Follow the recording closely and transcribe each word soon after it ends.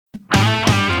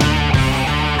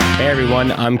Hey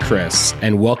everyone, I'm Chris,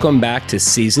 and welcome back to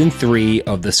Season 3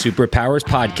 of the Superpowers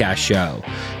Podcast Show.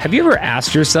 Have you ever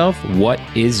asked yourself, what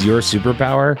is your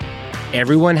superpower?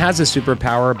 Everyone has a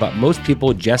superpower, but most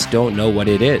people just don't know what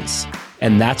it is.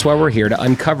 And that's why we're here to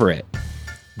uncover it.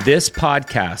 This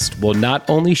podcast will not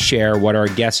only share what our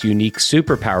guests' unique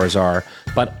superpowers are,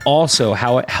 but also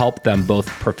how it helped them both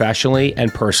professionally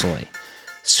and personally.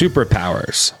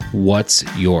 Superpowers, what's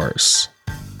yours?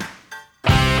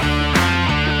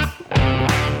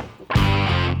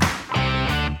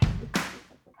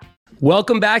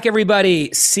 Welcome back,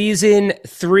 everybody. Season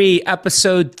 3,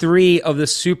 Episode 3 of the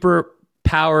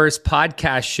Superpowers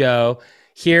Podcast Show.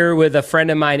 Here with a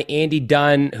friend of mine, Andy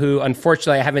Dunn, who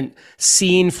unfortunately I haven't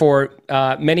seen for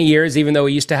many years, even though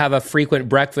we used to have a frequent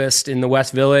breakfast in the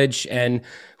West Village and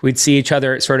we'd see each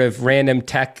other at sort of random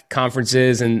tech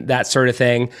conferences and that sort of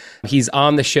thing. He's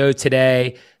on the show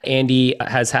today. Andy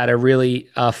has had a really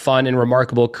fun and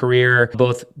remarkable career,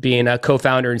 both being a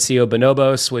co-founder and CEO of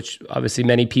Bonobos, which obviously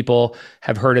many people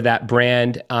have heard of that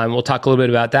brand. We'll talk a little bit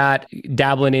about that.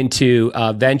 Dabbling into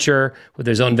venture with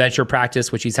his own venture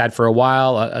practice, which he's had for a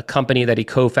while, a company that he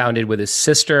co-founded with his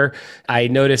sister. I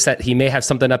noticed that he may have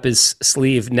something up his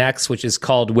sleeve next, which is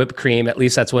called Whipped Cream. At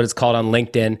least that's what it's called on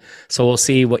LinkedIn. So we'll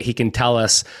see what he can tell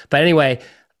us. But anyway,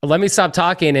 let me stop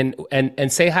talking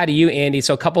and say hi to you, Andy.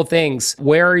 So a couple things.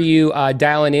 Where are you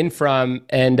dialing in from,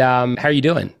 and how are you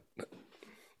doing?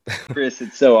 Chris,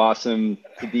 it's so awesome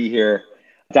to be here.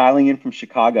 Dialing in from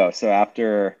Chicago. So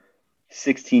after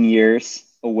 16 years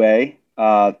away,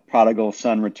 prodigal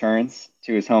son returns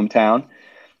to his hometown.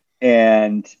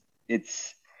 And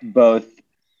it's both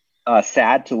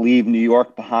sad to leave New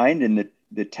York behind and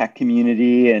the tech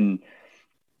community and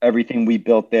everything we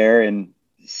built there, and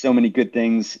so many good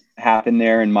things happened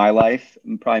there in my life.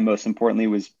 And probably most importantly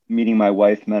was meeting my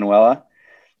wife, Manuela.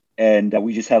 And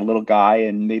we just had a little guy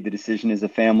and made the decision as a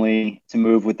family to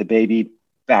move with the baby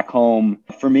back home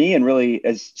for me, and really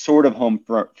as sort of home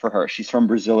for her. She's from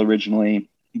Brazil originally,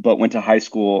 but went to high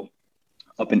school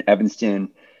up in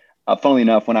Evanston. Funnily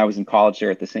enough, when I was in college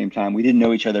there at the same time, we didn't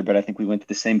know each other, but I think we went to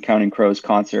the same Counting Crows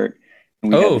concert.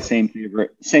 And we had the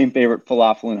same favorite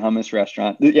falafel and hummus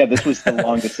restaurant. Yeah, this was the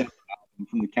longest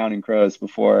from the Counting Crows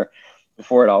before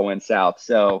it all went south.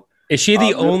 So is she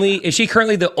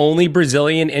currently the only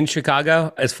Brazilian in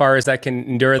Chicago as far as that can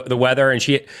endure the weather? And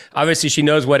she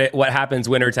knows what happens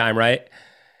wintertime, right?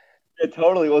 Yeah,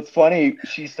 totally. Well, it's funny.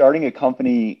 She's starting a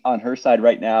company on her side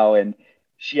right now, and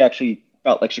she actually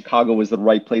felt like Chicago was the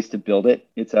right place to build it.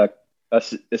 It's a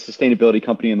sustainability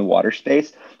company in the water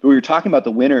space. But we were talking about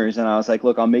the winters, and I was like,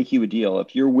 look, I'll make you a deal.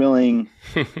 If you're willing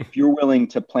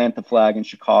to plant the flag in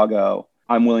Chicago,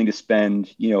 I'm willing to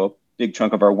spend, a big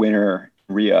chunk of our winter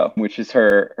in Rio, which is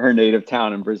her native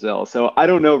town in Brazil. So I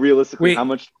don't know realistically how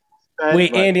much.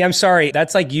 Wait, Andy, I'm sorry.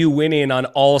 That's like you winning on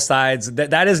all sides.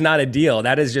 That is not a deal.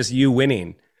 That is just you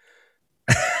winning.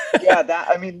 Yeah,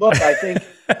 look, I think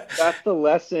that's the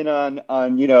lesson on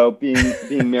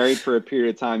being married for a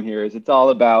period of time here. Is it's all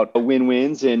about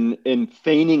win-wins and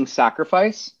feigning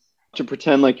sacrifice to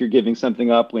pretend like you're giving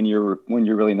something up when you're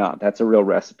really not. That's a real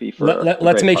recipe for.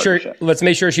 Let's make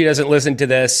sure she doesn't listen to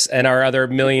this and our other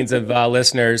millions of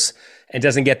listeners and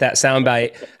doesn't get that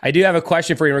soundbite. I do have a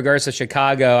question for you in regards to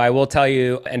Chicago. I will tell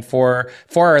you, and for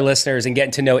our listeners and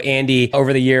getting to know Andy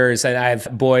over the years, and I have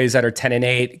boys that are 10 and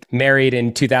 8, married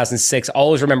in 2006. I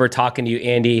always remember talking to you,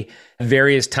 Andy,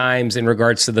 various times in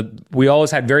regards to we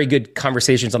always had very good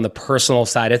conversations on the personal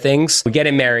side of things.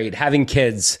 Getting married, having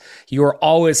kids, you were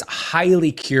always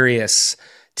highly curious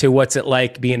to what's it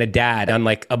like being a dad on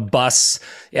like a bus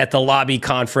at the lobby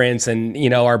conference and,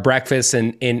 our breakfast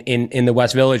in the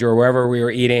West Village or wherever we were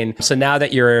eating. So now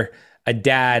that you're a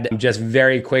dad, just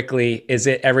very quickly, is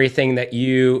it everything that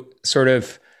you sort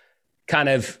of kind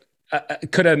of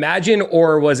could imagine,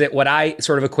 or was it what I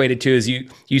sort of equated to as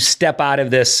you step out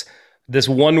of this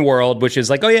one world, which is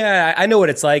like, oh yeah, I know what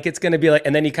it's like. It's going to be like,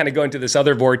 and then you kind of go into this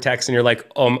other vortex and you're like,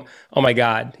 oh my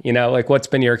God, like what's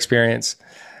been your experience?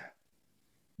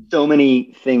 So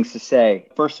many things to say.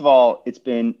 First of all, it's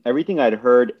been everything I'd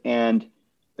heard and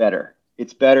better.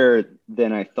 It's better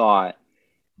than I thought.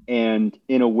 And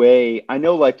in a way, I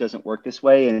know life doesn't work this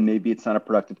way, and maybe it's not a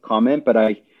productive comment, but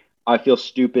I feel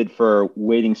stupid for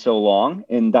waiting so long,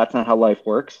 and that's not how life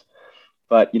works.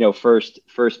 But,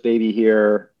 first baby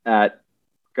here at,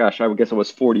 I guess I was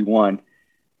 41.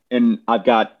 And I've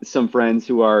got some friends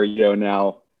who are,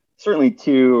 now certainly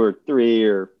 2 or 3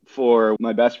 or 4.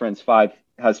 My best friend's 5.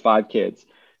 Has 5 kids,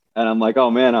 and I'm like,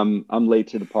 oh man, I'm late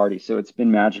to the party. So it's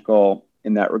been magical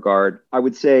in that regard. I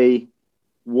would say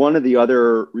one of the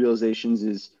other realizations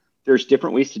is there's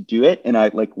different ways to do it. And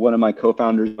I, like, one of my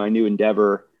co-founders, my new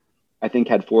endeavor, I think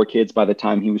had 4 kids by the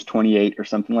time he was 28 or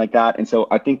something like that. And so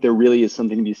I think there really is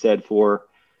something to be said for,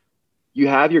 you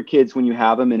have your kids when you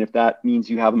have them. And if that means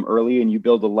you have them early and you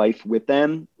build a life with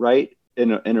them, right,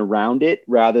 and around it,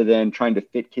 rather than trying to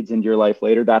fit kids into your life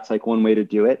later, that's like one way to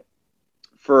do it.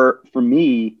 For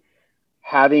me,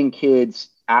 having kids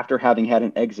after having had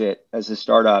an exit as a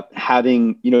startup,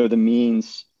 having, the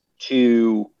means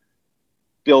to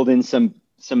build in some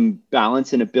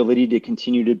balance and ability to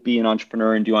continue to be an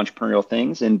entrepreneur and do entrepreneurial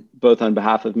things. And both on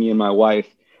behalf of me and my wife,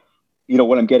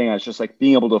 what I'm getting at is just like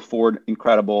being able to afford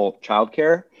incredible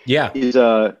childcare is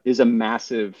a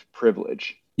massive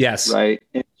privilege. Yes. Right.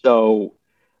 And so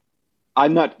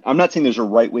I'm not saying there's a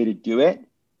right way to do it,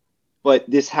 but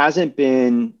this hasn't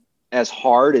been as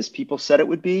hard as people said it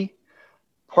would be,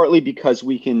 partly because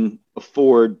we can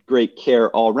afford great care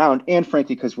all around. And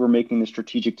frankly, because we're making the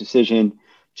strategic decision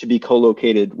to be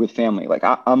co-located with family. Like,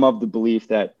 I'm of the belief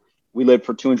that we lived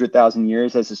for 200,000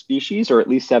 years as a species, or at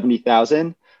least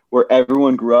 70,000, where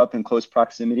everyone grew up in close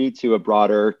proximity to a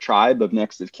broader tribe of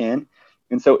next of kin.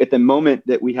 And so at the moment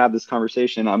that we have this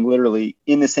conversation, I'm literally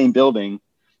in the same building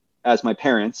as my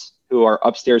parents, who are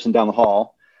upstairs and down the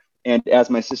hall, and as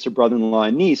my sister, brother-in-law,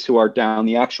 and niece, who are down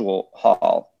the actual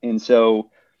hall. And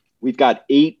so we've got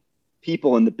 8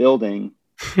 people in the building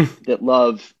that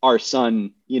love our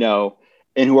son,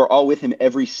 and who are all with him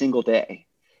every single day.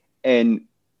 And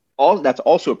that's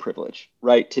also a privilege,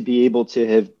 right? To be able to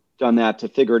have done that, to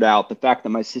figure it out. The fact that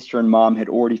my sister and mom had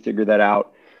already figured that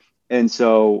out. And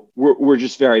so we're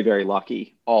just very, very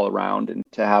lucky all around. And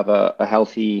to have a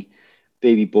healthy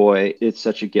baby boy, it's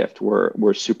such a gift.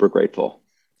 We're super grateful.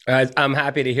 I'm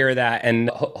happy to hear that, and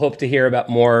hope to hear about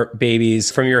more babies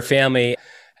from your family.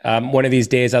 One of these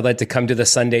days, I'd like to come to the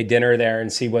Sunday dinner there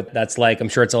and see what that's like. I'm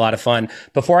sure it's a lot of fun.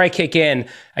 Before I kick in,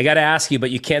 I got to ask you,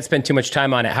 but you can't spend too much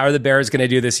time on it. How are the Bears going to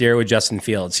do this year with Justin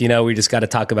Fields? We just got to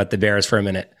talk about the Bears for a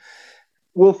minute.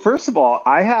 Well, first of all,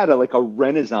 I had a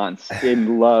renaissance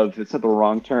in love. It's not the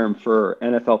wrong term for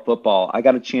NFL football. I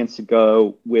got a chance to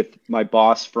go with my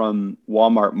boss from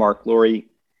Walmart, Mark Lowry,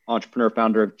 entrepreneur,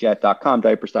 founder of Jet.com,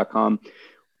 diapers.com.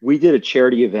 We did a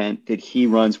charity event that he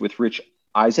runs with Rich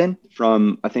Eisen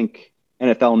from, I think,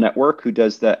 NFL Network, who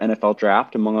does the NFL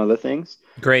draft, among other things.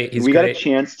 Great. We got a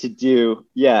chance to do,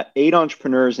 8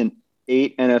 entrepreneurs and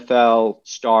 8 NFL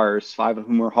stars, 5 of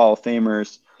whom are Hall of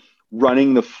Famers,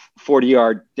 running the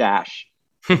 40-yard dash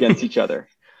against each other.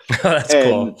 That's and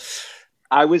cool.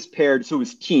 I was paired, so it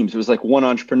was teams. It was like 1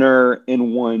 entrepreneur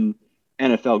and 1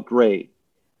 NFL great.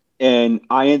 And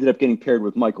I ended up getting paired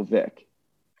with Michael Vick.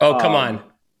 Oh, come on.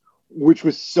 Which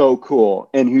was so cool.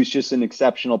 And who's just an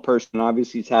exceptional person.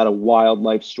 Obviously, he's had a wild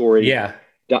life story. Yeah.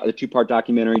 The 2-part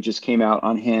documentary just came out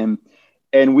on him.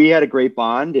 And we had a great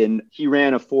bond. And he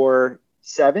ran a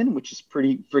 4.7, which is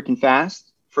pretty freaking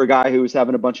fast for a guy who was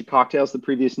having a bunch of cocktails the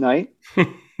previous night.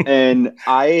 And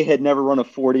I had never run a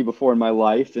 40 before in my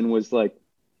life, and was like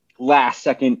last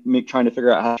second trying to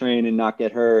figure out how to train and not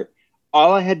get hurt.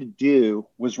 All I had to do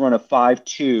was run a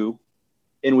 5.2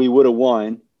 and we would have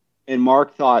won. And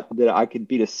Mark thought that I could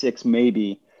beat a 6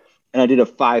 maybe. And I did a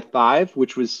 5.5,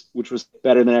 which was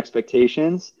better than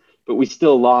expectations, but we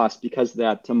still lost because of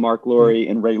that to Mark Lowry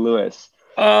and Ray Lewis.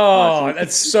 So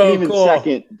that's so cool.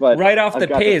 Second, but right off the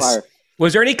pace.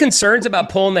 Was there any concerns about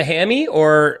pulling the hammy,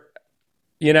 or,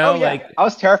 I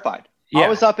was terrified. Yeah. I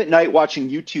was up at night watching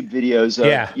YouTube videos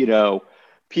of,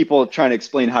 people trying to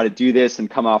explain how to do this and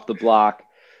come off the block.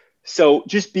 So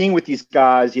just being with these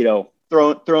guys,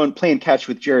 playing catch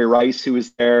with Jerry Rice, who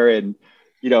was there, and,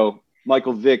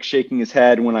 Michael Vick shaking his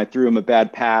head when I threw him a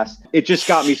bad pass. It just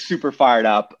got me super fired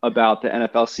up about the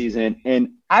NFL season.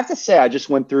 And I have to say, I just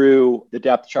went through the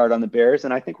depth chart on the Bears,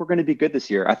 and I think we're going to be good this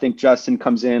year. I think Justin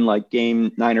comes in like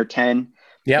game 9 or 10.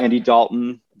 Yep. Andy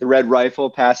Dalton, the red rifle,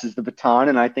 passes the baton,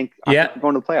 and I think we're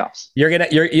going to the playoffs.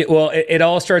 It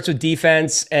all starts with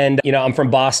defense, and I'm from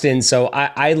Boston, so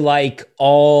I like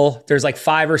there's like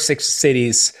 5 or 6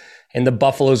 cities in the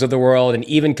Buffaloes of the world, and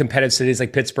even competitive cities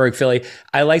like Pittsburgh, Philly.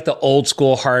 I like the old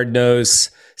school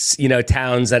hard-nosed,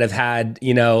 towns that have had,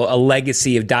 a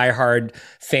legacy of diehard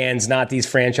fans, not these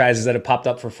franchises that have popped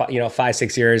up for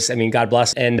 5-6 years. I mean, God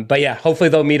bless. But yeah, hopefully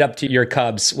they'll meet up to your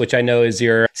Cubs, which I know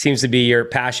seems to be your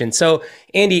passion. So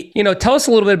Andy, tell us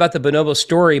a little bit about the Bonobo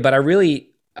story, but I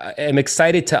really am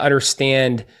excited to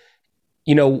understand,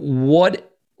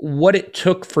 what it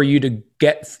took for you to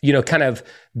get, kind of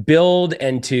build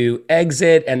and to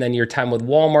exit, and then your time with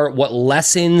Walmart. What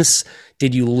lessons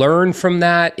did you learn from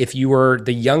that? If you were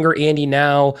the younger Andy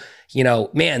now,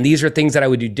 these are things that I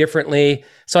would do differently.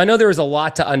 So I know there was a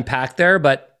lot to unpack there,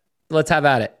 but let's have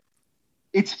at it.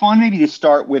 it's fun maybe to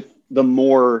start with the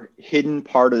more hidden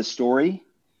part of the story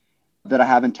that I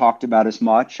haven't talked about as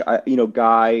much.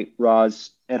 Guy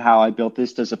Raz at How I Built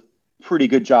This does a pretty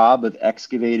good job of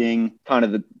excavating kind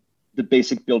of the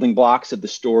basic building blocks of the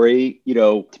story,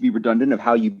 to be redundant, of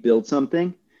how you build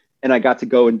something. And I got to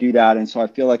go and do that. And so I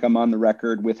feel like I'm on the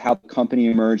record with how the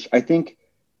company emerged. I think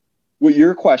what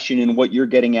your question and what you're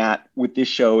getting at with this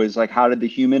show is like, how did the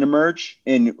human emerge,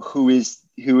 and who is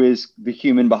the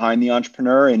human behind the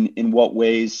entrepreneur, and in what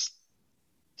ways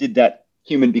did that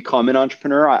human become an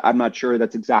entrepreneur? I'm not sure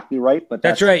that's exactly right, but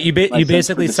that's right. You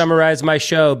basically summarized my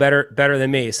show better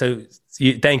than me. So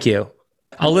thank you.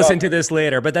 I'll listen to this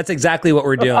later, but that's exactly what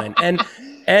we're doing. And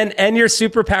your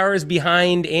superpowers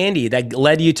behind Andy that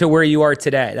led you to where you are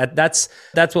today. That's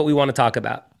what we want to talk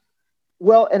about.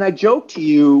 Well, and I joked to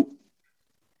you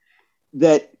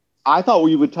that I thought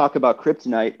we would talk about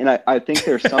kryptonite, and I think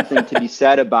there's something to be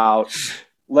said about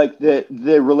like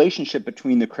the relationship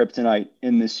between the kryptonite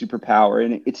and the superpower.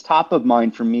 And it's top of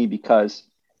mind for me because,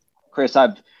 Chris,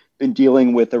 I've been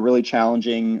dealing with a really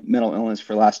challenging mental illness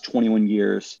for the last 21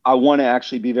 years. I want to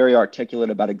actually be very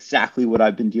articulate about exactly what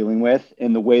I've been dealing with.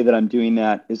 And the way that I'm doing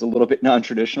that is a little bit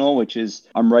non-traditional, which is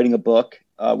I'm writing a book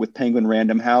with Penguin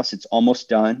Random House. It's almost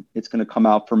done. It's going to come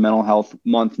out for Mental Health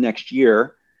Month next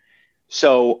year.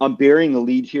 So I'm bearing the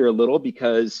lead here a little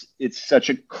because it's such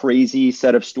a crazy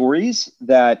set of stories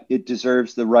that it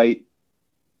deserves the right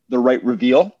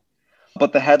reveal.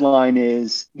 But the headline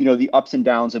is, the ups and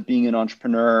downs of being an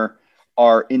entrepreneur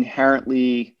are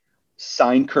inherently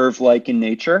sine curve-like in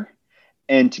nature.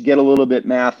 And to get a little bit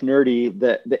math nerdy,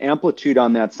 the amplitude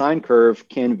on that sine curve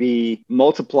can be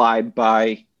multiplied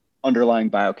by underlying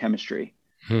biochemistry.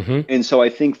 Mm-hmm. And so I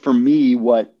think for me,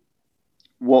 what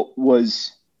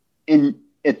was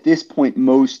at this point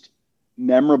most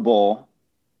memorable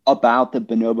about the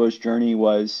Bonobos journey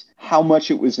was how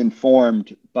much it was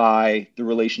informed by the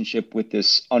relationship with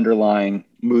this underlying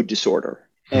mood disorder.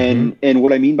 Mm-hmm. And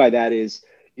what I mean by that is,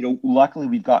 luckily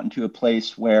we've gotten to a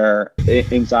place where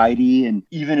anxiety, and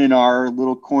even in our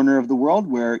little corner of the world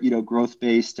where,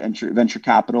 growth-based venture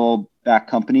capital backed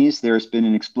companies, there's been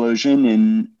an explosion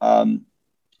in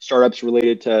startups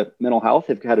related to mental health,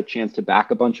 have had a chance to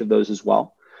back a bunch of those as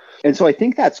well. And so I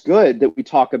think that's good that we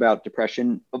talk about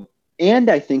depression.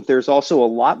 And I think there's also a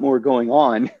lot more going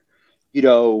on,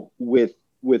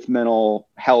 with mental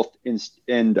health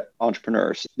and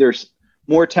entrepreneurs. There's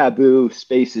more taboo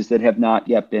spaces that have not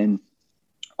yet been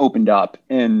opened up.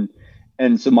 And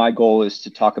so my goal is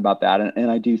to talk about that. And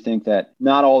I do think that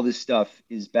not all this stuff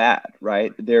is bad,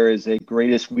 right? There is a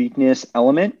greatest weakness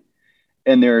element,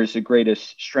 and there is a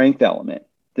greatest strength element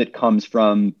that comes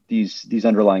from these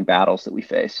underlying battles that we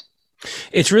face.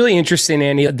 It's really interesting,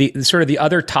 Andy, the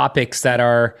other topics that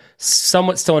are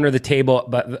somewhat still under the table,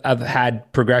 but have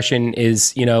had progression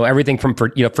is, everything from,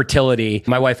 fertility.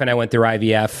 My wife and I went through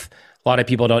IVF. A lot of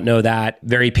people don't know that.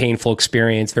 Very painful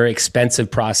experience, very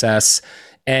expensive process.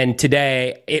 And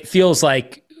today it feels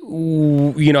like,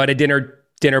 at a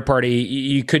dinner party,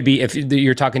 you could be, if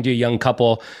you're talking to a young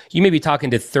couple, you may be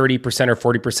talking to 30% or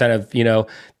 40% of,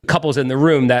 couples in the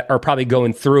room that are probably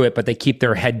going through it, but they keep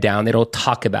their head down. They don't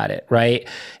talk about it, right?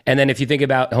 And then if you think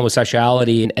about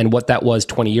homosexuality and what that was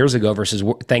 20 years ago versus,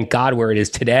 thank God, where it is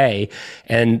today,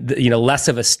 and, less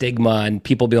of a stigma and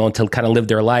people being able to kind of live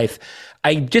their life.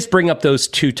 I just bring up those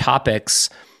two topics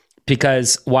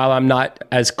because while I'm not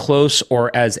as close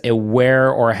or as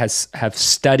aware or have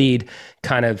studied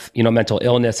kind of, mental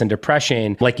illness and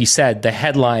depression, like you said, the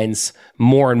headlines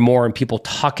more and more and people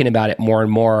talking about it more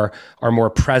and more are more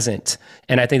present.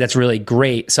 And I think that's really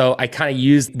great. So I kind of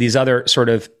use these other sort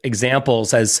of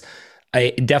examples as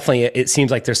it seems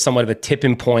like there's somewhat of a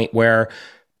tipping point where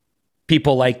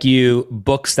people like you,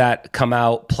 books that come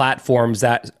out, platforms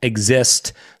that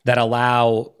exist that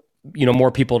allow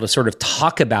more people to sort of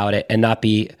talk about it and not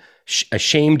be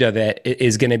ashamed of it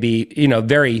is going to be,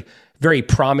 very, very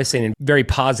promising and very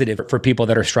positive for people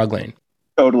that are struggling.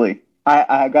 Totally.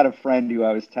 I got a friend who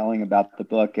I was telling about the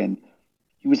book, and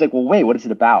he was like, well, wait, what is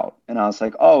it about? And I was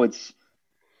like, oh, it's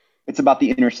about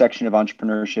the intersection of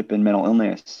entrepreneurship and mental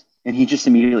illness. And he just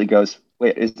immediately goes,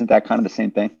 wait, isn't that kind of the same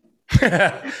thing?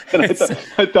 And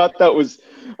I thought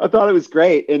it was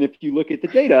great. And if you look at the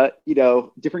data,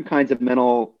 different kinds of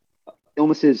mental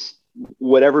illnesses,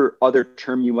 whatever other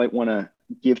term you might want to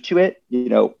give to it,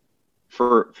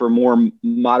 for more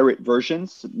moderate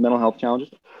versions, mental health challenges,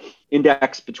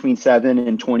 index between 7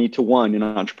 and 20 to 1 in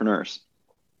entrepreneurs,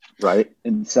 right?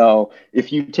 And so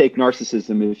if you take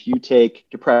narcissism, if you take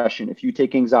depression, if you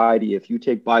take anxiety, if you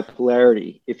take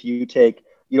bipolarity, if you take,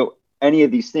 any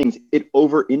of these things, it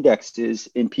over indexes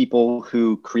in people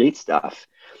who create stuff.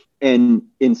 And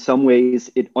in some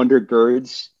ways, it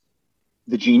undergirds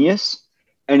the genius.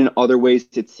 And in other ways,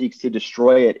 it seeks to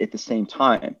destroy it at the same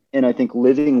time. And I think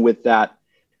living with that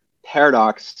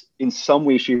paradox in some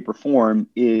way, shape, or form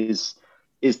is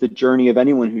the journey of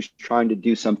anyone who's trying to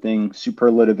do something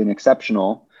superlative and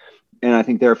exceptional. And I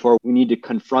think, therefore, we need to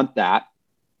confront that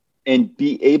and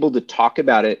be able to talk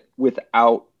about it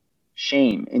without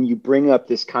shame. And you bring up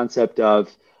this concept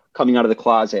of coming out of the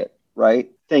closet,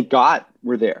 right? Thank God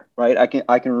we're there, right?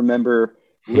 I can remember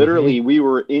literally we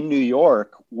were in New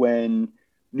York when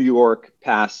New York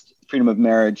passed Freedom of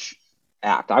Marriage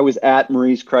Act. I was at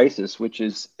Marie's Crisis, which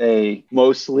is a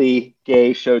mostly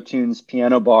gay show tunes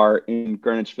piano bar in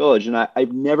Greenwich Village. And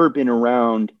I've never been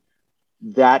around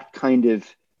that kind of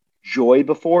joy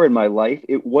before in my life.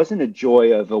 It wasn't a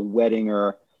joy of a wedding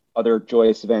or other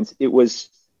joyous events. It was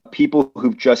people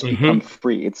who've just become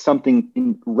free. It's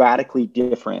something radically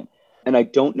different. And I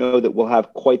don't know that we'll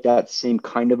have quite that same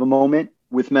kind of a moment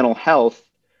with mental health,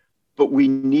 but we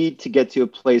need to get to a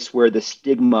place where the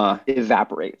stigma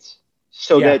evaporates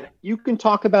so that you can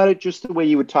talk about it just the way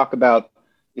you would talk about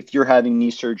if you're having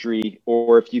knee surgery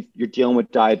or if you're dealing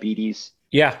with diabetes.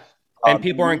 Yeah. And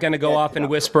people aren't going to go off and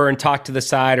whisper and talk to the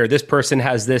side, or this person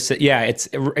has this. Yeah, it's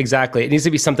exactly. It needs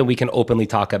to be something we can openly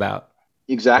talk about.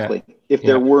 Exactly. Yeah. If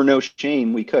there were no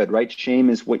shame, we could, right?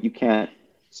 Shame is what you can't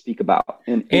speak about.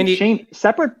 And shame,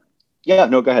 separate. Yeah,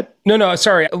 no, go ahead. No,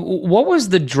 sorry. What was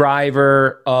the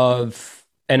driver of,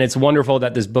 and it's wonderful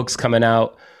that this book's coming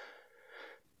out.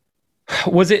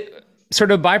 Was it sort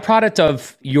of byproduct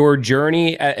of your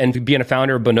journey and being a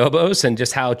founder of Bonobos and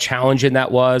just how challenging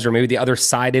that was, or maybe the other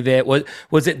side of it?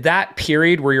 Was it that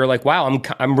period where you're like, wow,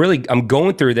 I'm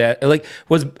going through that? Like,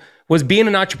 was being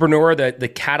an entrepreneur the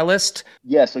catalyst?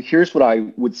 Yeah. So here's what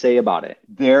I would say about it.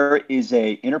 There is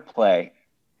a interplay,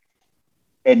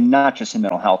 and not just in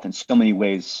mental health, in so many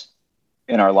ways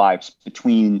in our lives,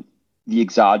 between the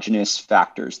exogenous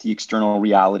factors, the external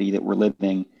reality that we're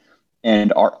living,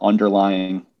 and our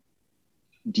underlying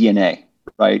DNA,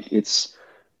 right? It's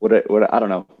what I don't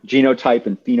know, genotype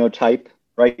and phenotype,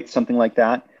 right? Something like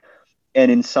that.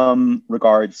 And in some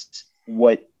regards,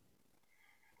 what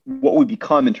we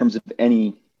become in terms of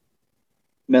any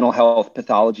mental health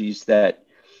pathologies that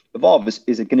evolve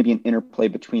is it going to be an interplay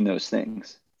between those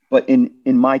things? But in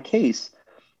my case,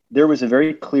 there was a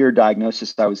very clear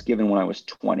diagnosis that I was given when I was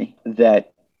 20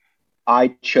 that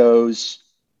I chose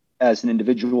as an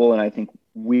individual, and I think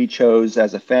we chose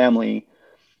as a family,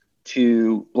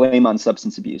 to blame on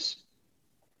substance abuse.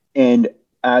 And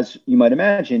as you might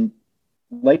imagine,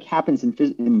 like happens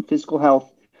in physical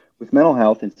health, with mental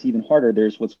health, it's even harder.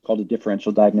 There's what's called a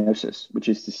differential diagnosis, which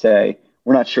is to say,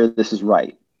 we're not sure this is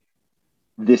right.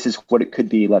 This is what it could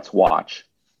be. Let's watch.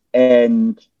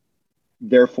 And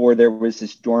therefore, there was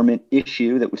this dormant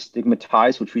issue that was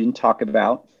stigmatized, which we didn't talk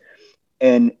about.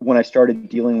 And when I started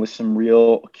dealing with some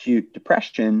real acute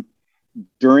depression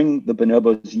during the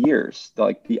Bonobos years,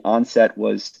 like the onset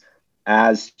was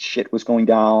as shit was going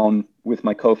down with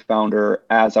my co-founder,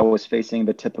 as I was facing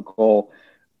the typical,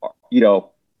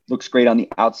 looks great on the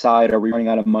outside, are we running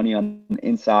out of money on the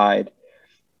inside?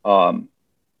 I'm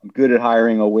good at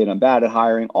hiring. Oh wait, I'm bad at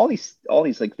hiring. All these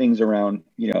like things around,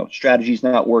 strategies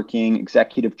not working,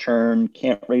 executive churn,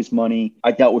 can't raise money.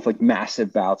 I dealt with like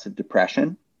massive bouts of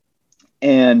depression.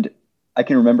 And I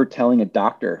can remember telling a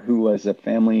doctor who was a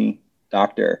family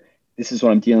doctor, this is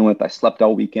what I'm dealing with. I slept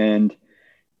all weekend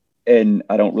and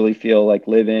I don't really feel like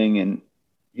living. And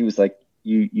he was like,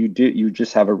 you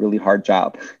just have a really hard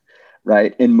job,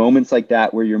 right? In moments like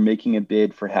that, where you're making a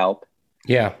bid for help.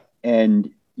 Yeah.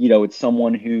 And, it's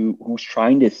someone who's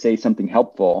trying to say something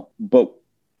helpful, but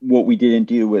what we didn't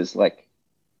do was like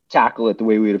tackle it the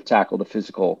way we would have tackled a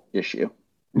physical issue.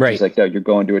 Right. It's like, no, you're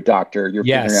going to a doctor, you're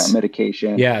figuring out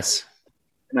medication. Yes.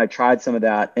 And I tried some of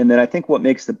that. And then I think what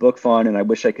makes the book fun, and I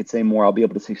wish I could say more, I'll be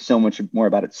able to say so much more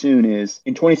about it soon, is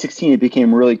in 2016, it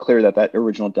became really clear that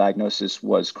original diagnosis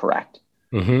was correct.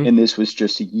 Mm-hmm. And this was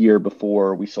just a year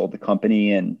before we sold the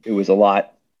company. And it was a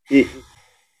lot.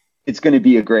 It's going to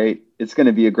be a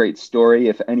great story,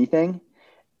 if anything.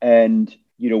 And,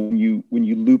 when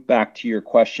you loop back to your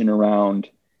question around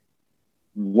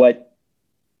what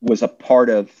was a part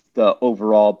of the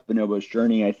overall Bonobos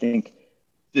journey, I think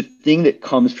the thing that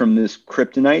comes from this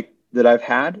kryptonite that I've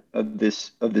had of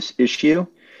this issue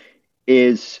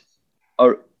is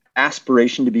an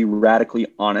aspiration to be radically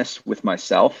honest with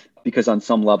myself, because on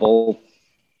some level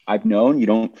I've known you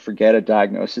don't forget a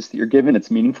diagnosis that you're given.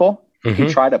 It's meaningful. Mm-hmm. You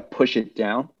can try to push it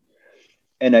down.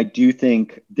 And I do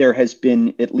think there has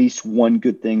been at least one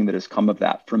good thing that has come of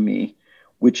that from me,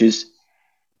 which is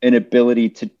an ability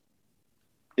to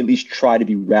at least try to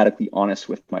be radically honest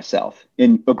with myself.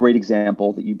 And a great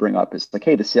example that you bring up is like,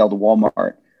 hey, the sale to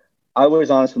Walmart. I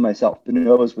was honest with myself.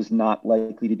 Bonobos was not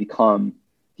likely to become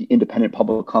the independent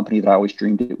public company that I always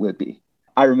dreamed it would be.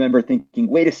 I remember thinking,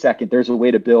 wait a second, there's a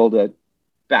way to build a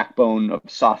backbone of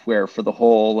software for the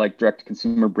whole like direct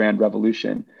consumer brand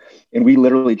revolution. And we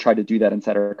literally tried to do that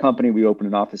inside our company. We opened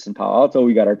an office in Palo Alto.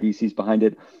 We got our VCs behind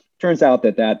it. Turns out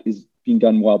that is being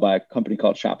done well by a company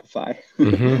called Shopify,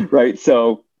 right?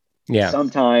 So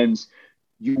sometimes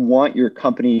you want your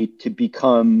company to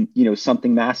become,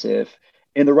 something massive.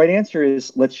 And the right answer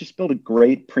is let's just build a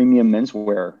great premium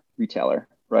menswear retailer,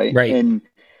 right?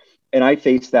 And I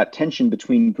face that tension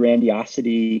between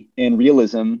grandiosity and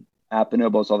realism at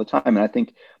Bonobos all the time. And I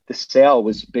think the sale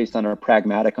was based on a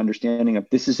pragmatic understanding of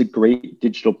this is a great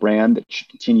digital brand that should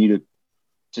continue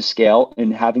to scale,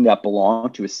 and having that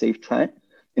belong to a safe Trent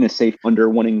in a safe under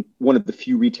one of the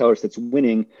few retailers that's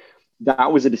winning.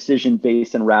 That was a decision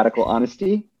based on radical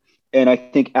honesty. And I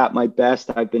think at my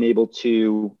best, I've been able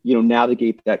to,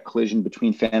 navigate that collision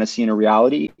between fantasy and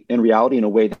reality in a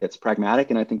way that's pragmatic.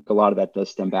 And I think a lot of that does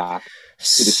stem back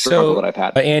to the struggle that I've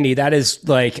had. Andy, that is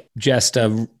like just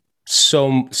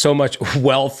so much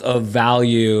wealth of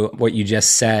value, what you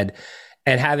just said.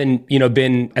 And having,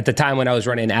 been at the time when I was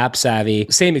running App Savvy,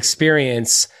 same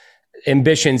experience,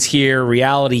 ambitions here,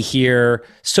 reality here,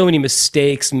 so many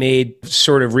mistakes made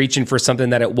sort of reaching for something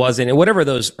that it wasn't. And whatever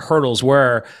those hurdles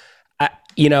were,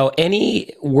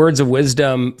 any words of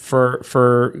wisdom for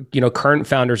current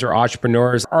founders or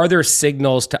entrepreneurs? Are there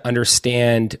signals to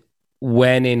understand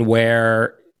when and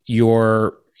where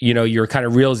your kind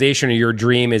of realization of your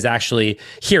dream is actually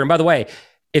here? And by the way,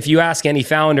 if you ask any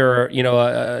founder,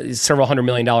 a several $100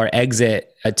 million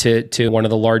exit to one of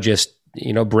the largest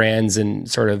brands and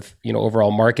sort of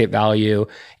overall market value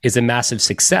is a massive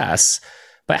success.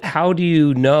 But how do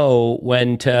you know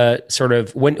when to sort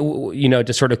of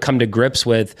come to grips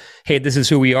with, hey, this is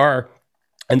who we are,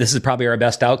 and this is probably our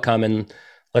best outcome, and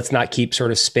let's not keep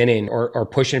sort of spinning or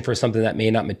pushing for something that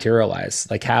may not materialize?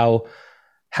 Like how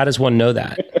does one know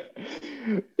that?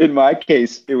 In my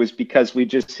case, it was because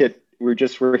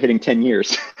we're hitting 10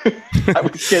 years.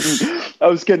 I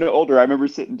was getting older. I remember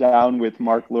sitting down with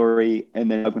Mark Lurie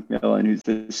and then Doug McMillon, who's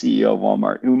the CEO of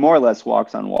Walmart, who more or less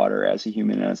walks on water as a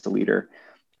human and as a leader.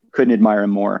 Couldn't admire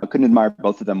him more. I couldn't admire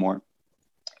both of them more.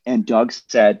 And Doug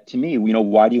said to me,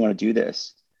 why do you want to do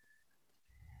this?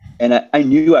 And I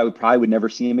knew I would never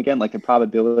see him again, like the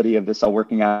probability of this all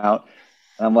working out.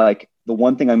 And I'm like, the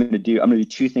one thing I'm going to do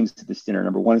two things to this dinner.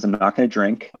 Number one is I'm not going to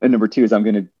drink. And number two is I'm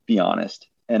going to be honest.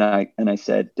 And I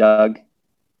said, Doug,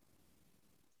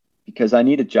 because I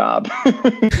need a job.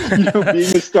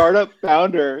 Being a startup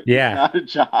founder is not a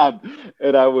job.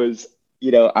 And I was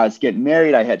getting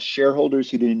married. I had shareholders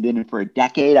who didn't been in for a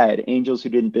decade. I had angels who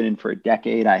didn't been in for a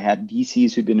decade. I had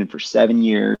VCs who'd been in for 7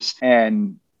 years.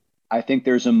 And I think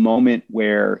there's a moment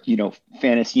where,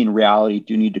 fantasy and reality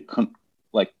do need to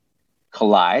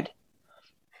collide.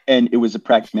 And it was a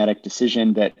pragmatic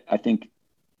decision that I think,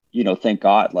 thank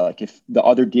God, like if the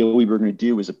other deal we were going to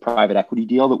do was a private equity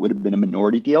deal, that would have been a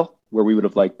minority deal where we would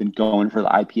have been going for the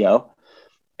IPO.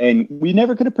 And we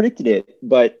never could have predicted it.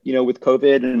 But, with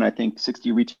COVID and I think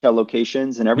 60 retail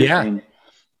locations and everything,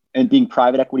 and being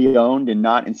private equity owned and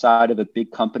not inside of a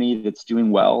big company that's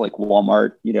doing well, like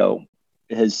Walmart,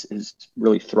 has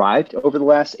really thrived over the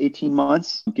last 18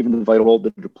 months, given the vital role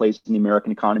that it plays in the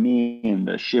American economy and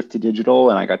the shift to digital.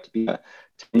 And I got to be a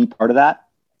tiny part of that.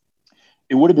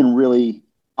 It would have been really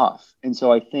tough. And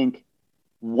so I think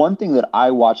one thing that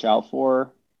I watch out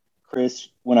for, Chris,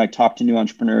 when I talk to new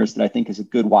entrepreneurs that I think is a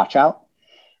good watch out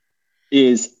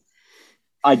is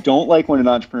I don't like when an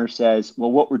entrepreneur says,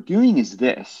 well, what we're doing is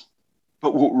this,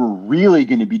 but what we're really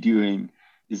going to be doing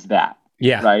is that.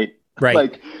 Yeah. Right.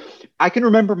 Right. I can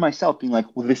remember myself being like,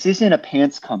 well, this isn't a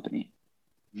pants company.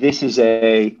 This is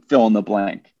a fill in the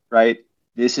blank, right?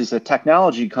 This is a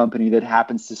technology company that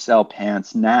happens to sell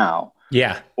pants now.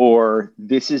 Yeah. Or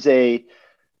this is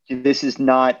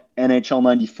not NHL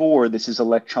 94. This is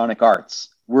Electronic Arts.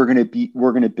 We're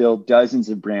going to build dozens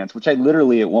of brands, which I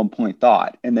literally at one point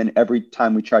thought. And then every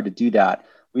time we tried to do that,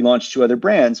 we launched 2 other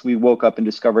brands. We woke up and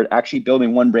discovered actually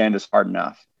building one brand is hard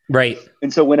enough. Right.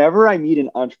 And so whenever I meet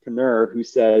an entrepreneur who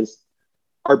says,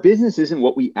 our business isn't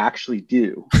what we actually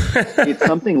do, it's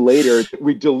something later that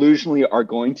we delusionally are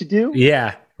going to do.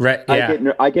 Yeah. Right.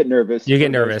 Yeah. I get nervous. You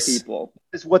get nervous. People.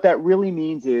 Because what that really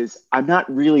means is I'm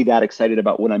not really that excited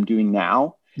about what I'm doing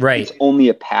now. Right. It's only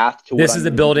a path to what This I'm is the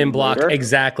going to be building doing block. later.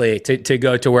 Exactly. To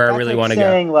go to where I That's really like want to go.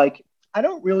 saying, like, I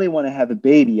don't really want to have a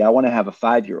baby. I want to have a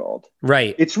 5-year-old.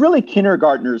 Right. It's really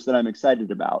kindergartners that I'm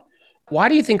excited about. Why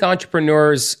do you think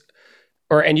entrepreneurs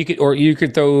you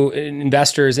could throw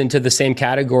investors into the same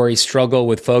category, struggle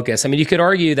with focus? I mean, you could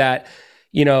argue that,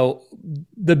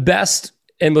 the best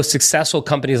and most successful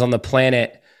companies on the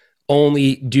planet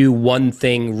only do one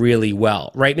thing really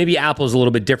well, right? Maybe Apple's a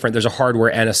little bit different. There's a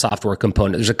hardware and a software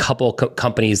component. There's a couple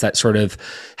companies that sort of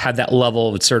have that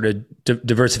level of sort of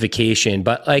diversification.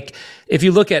 But like, if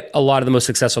you look at a lot of the most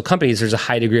successful companies, there's a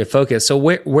high degree of focus. So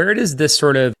where does this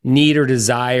sort of need or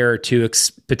desire to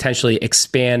potentially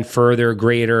expand further,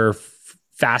 greater,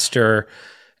 faster?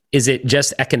 Is it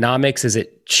just economics? Is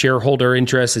it shareholder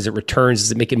interest? Is it returns?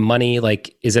 Is it making money?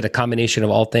 Like, is it a combination of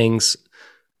all things?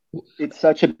 It's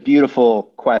such a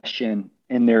beautiful question,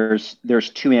 and there's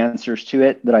two answers to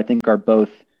it that I think are both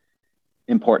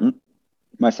important.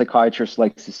 My psychiatrist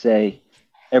likes to say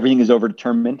everything is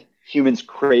overdetermined. Humans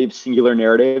crave singular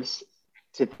narratives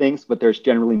to things, but there's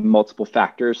generally multiple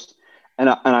factors. And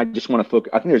I just want to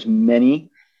focus. I think there's many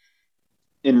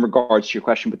in regards to your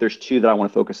question, but there's two that I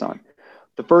want to focus on.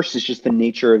 The first is just the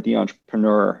nature of the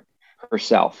entrepreneur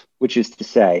herself, which is to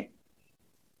say,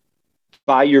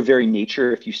 by your very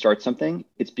nature, if you start something,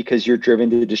 it's because you're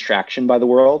driven to distraction by the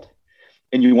world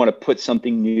and you want to put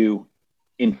something new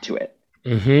into it.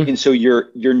 Mm-hmm. And so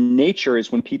your nature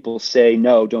is when people say,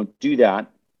 no, don't do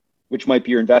that, which might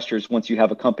be your investors once you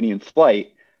have a company in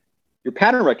flight, your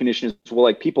pattern recognition is, well,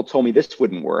 like, people told me this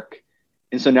wouldn't work.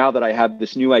 And so now that I have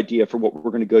this new idea for what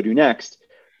we're going to go do next,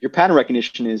 your pattern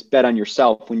recognition is bet on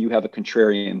yourself when you have a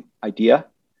contrarian idea.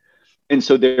 And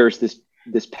so there's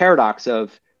this paradox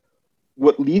of,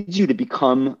 what leads you to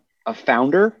become a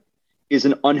founder is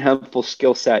an unhelpful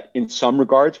skill set in some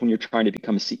regards when you're trying to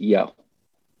become a CEO,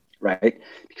 right?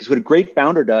 Because what a great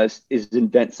founder does is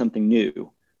invent something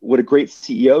new. What a great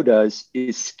CEO does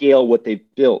is scale what they've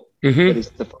built. Mm-hmm. That is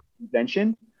the first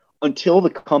invention until the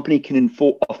company can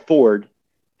afford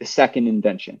the second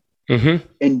invention. Mm-hmm.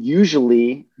 And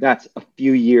usually that's a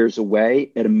few years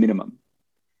away at a minimum,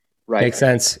 right? Makes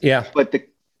sense. Yeah.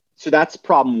 So that's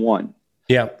problem one.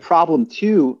 Yeah. Problem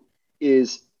two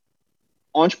is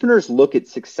entrepreneurs look at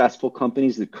successful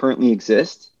companies that currently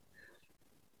exist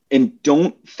and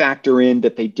don't factor in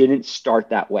that they didn't start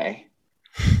that way,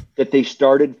 that they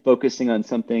started focusing on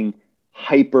something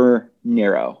hyper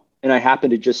narrow. And I happen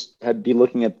to just be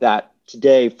looking at that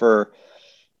today for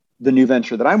the new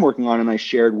venture that I'm working on. And I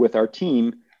shared with our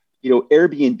team,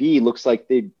 Airbnb looks like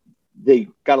they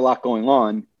got a lot going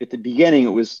on. At the beginning,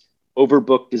 it was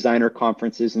overbooked designer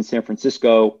conferences in San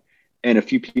Francisco and a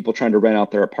few people trying to rent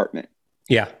out their apartment.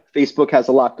 Yeah. Facebook has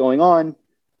a lot going on.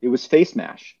 It was Face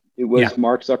Mash. It was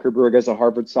Mark Zuckerberg as a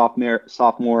Harvard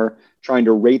sophomore trying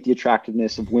to rate the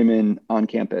attractiveness of women on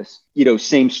campus.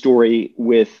 Same story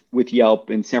with Yelp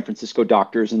and San Francisco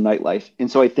doctors and nightlife. And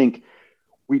so I think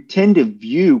we tend to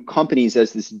view companies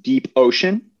as this deep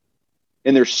ocean,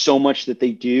 and there's so much that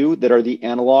they do that are the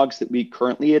analogs that we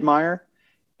currently admire.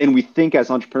 And we think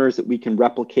as entrepreneurs that we can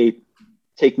replicate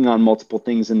taking on multiple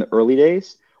things in the early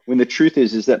days, when the truth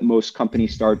is that most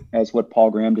companies start as what Paul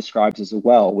Graham describes as a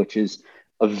well, which is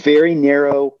a very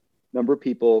narrow number of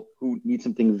people who need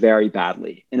something very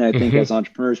badly. And I think as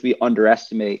entrepreneurs, we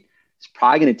underestimate it's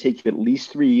probably going to take you at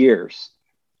least 3 years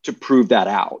to prove that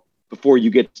out before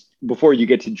you get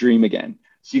to dream again.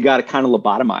 So you got to kind of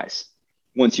lobotomize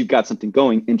once you've got something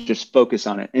going and just focus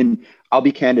on it. And I'll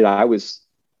be candid, I was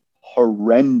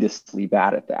horrendously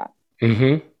bad at that.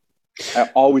 Mm-hmm. I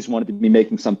always wanted to be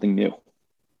making something new.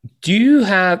 Do you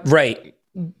have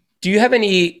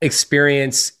any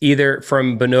experience either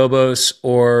from Bonobos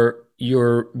or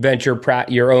your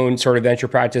own sort of venture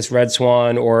practice, Red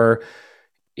Swan, or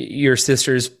your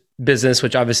sister's business,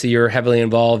 which obviously you're heavily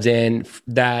involved in,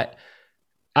 that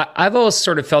I've always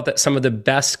sort of felt that some of the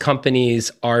best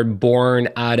companies are born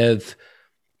out of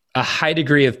a high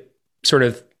degree of sort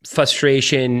of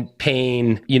frustration,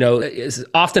 pain, is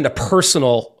often a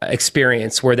personal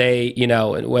experience where they,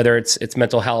 whether it's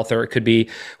mental health or it could be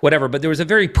whatever, but there was a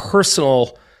very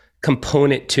personal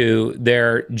component to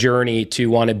their journey to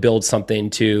want to build something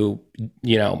to,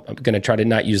 I'm going to try to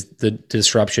not use the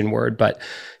disruption word, but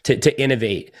to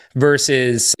innovate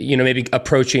versus, maybe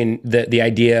approaching the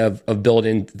idea of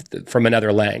building from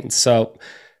another lens. So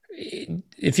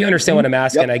if you understand what I'm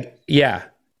asking, Yep.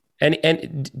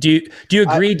 And do you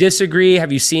agree, disagree?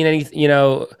 Have you seen any,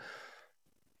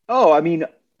 Oh, I mean,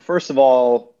 first of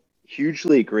all,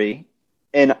 hugely agree.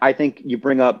 And I think you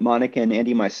bring up Monica and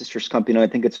Andy, my sister's company. And I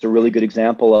think it's a really good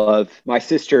example of my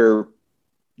sister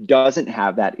doesn't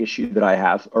have that issue that I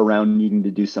have around needing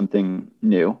to do something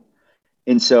new.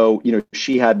 And so,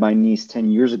 she had my niece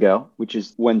 10 years ago, which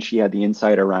is when she had the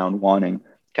insight around wanting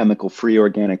chemical-free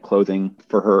organic clothing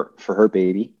for her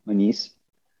baby, my niece.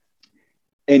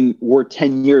 And we're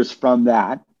 10 years from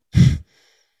that.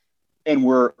 And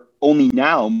we're only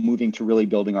now moving to really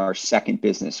building our second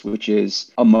business, which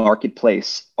is a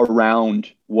marketplace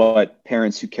around what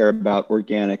parents who care about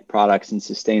organic products and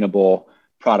sustainable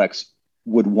products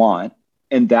would want.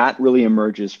 And that really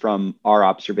emerges from our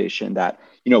observation that,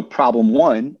 problem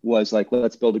one was like,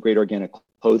 let's build a great organic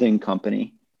clothing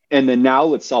company. And then now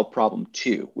let's solve problem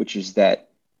two, which is that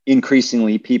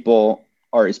increasingly people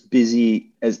are as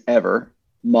busy as ever,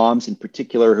 moms in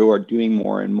particular, who are doing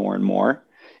more and more and more.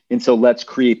 And so let's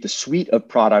create the suite of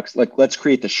products, like let's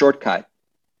create the shortcut.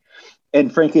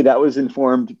 And frankly, that was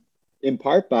informed in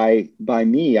part by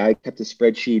me. I kept a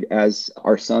spreadsheet as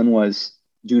our son was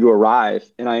due to arrive,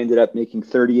 and I ended up making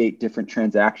 38 different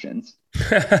transactions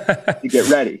to get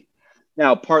ready.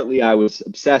 Now, partly I was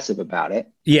obsessive about it.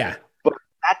 Yeah. But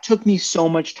that took me so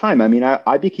much time. I mean,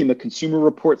 I became a Consumer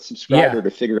Reports subscriber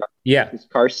to figure out this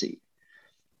car seat,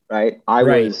 right? I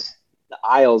was the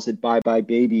aisles at Bye Bye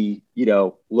Baby,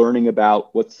 learning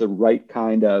about what's the right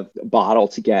kind of bottle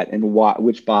to get and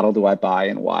which bottle do I buy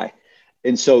and why.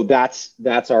 And so that's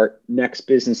our next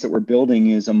business that we're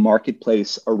building, is a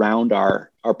marketplace around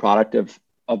our product of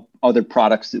other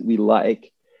products that we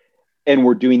like. And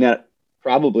we're doing that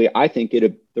probably, I think,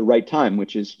 at the right time,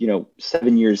 which is,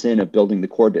 7 years in of building the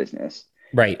core business.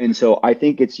 Right. And so I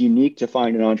think it's unique to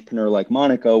find an entrepreneur like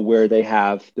Monica where they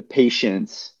have the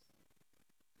patience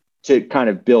to kind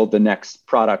of build the next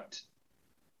product,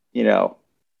 not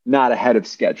ahead of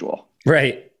schedule.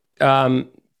 Right.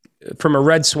 From a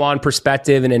Red Swan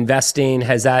perspective and investing,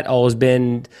 has that always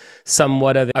been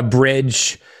somewhat of a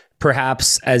bridge,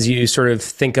 perhaps, as you sort of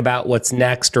think about what's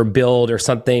next or build or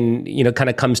something, kind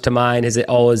of comes to mind? Has it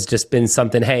always just been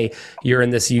something, hey, you're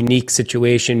in this unique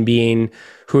situation being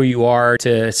who you are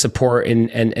to support and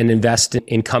invest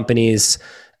in companies,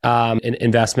 in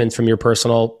investments from your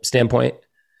personal standpoint?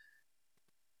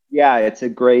 Yeah, it's a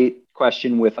great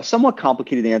question with a somewhat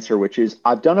complicated answer, which is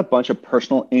I've done a bunch of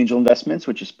personal angel investments,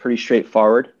 which is pretty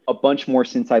straightforward. A bunch more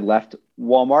since I left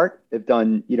Walmart. I've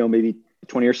done, maybe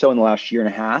 20 or so in the last year and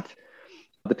a half.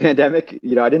 The pandemic,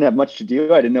 I didn't have much to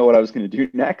do. I didn't know what I was going to do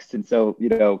next. And so,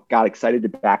 got excited to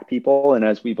back people. And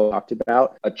as we've talked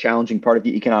about, a challenging part of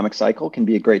the economic cycle can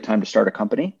be a great time to start a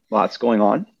company. Lots going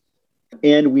on.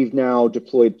 And we've now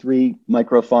deployed 3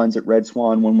 micro funds at Red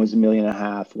Swan. One was $1.5 million,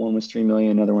 one was $3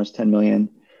 million, another one was $10 million.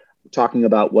 We're talking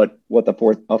about what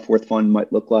a fourth fund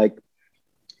might look like.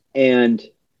 And,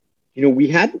 we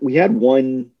had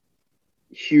one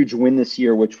huge win this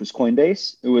year, which was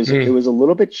Coinbase. It was a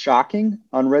little bit shocking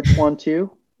on Red Swan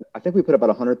 2. I think we put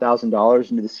about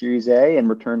 $100,000 into the Series A and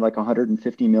returned like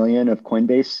 $150 million of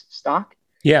Coinbase stock.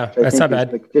 Yeah, that's not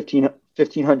bad. Like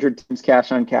 1,500 times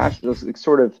cash on cash. It was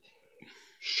sort of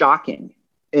shocking.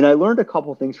 And I learned a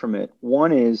couple things from it.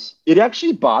 One is it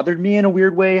actually bothered me in a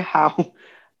weird way how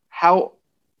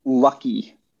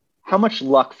much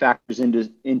luck factors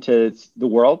into the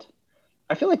world.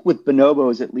 I feel like with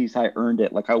bonobos, at least I earned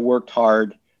it. Like I worked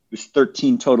hard. It was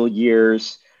 13 total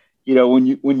years. When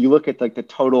you look at like the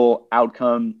total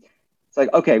outcome, it's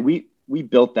like, okay, we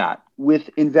built that. With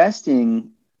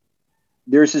investing,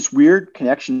 there's this weird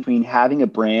connection between having a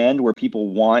brand where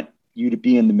people want you to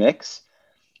be in the mix,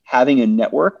 having a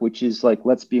network, which is like,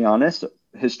 let's be honest,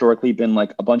 historically been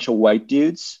like a bunch of white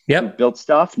dudes who built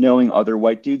stuff, knowing other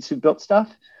white dudes who built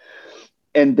stuff,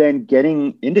 and then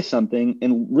getting into something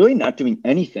and really not doing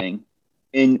anything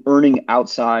and earning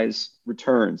outsized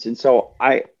returns. And so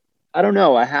I don't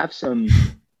know, I have some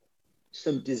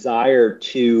desire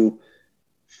to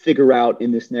figure out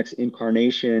in this next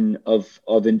incarnation of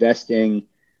investing,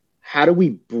 how do we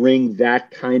bring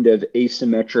that kind of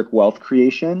asymmetric wealth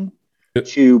creation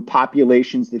to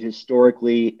populations that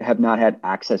historically have not had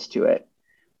access to it?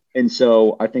 And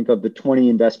so I think of the 20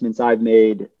 investments I've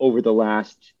made over the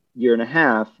last year and a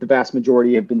half, the vast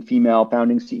majority have been female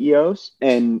founding CEOs,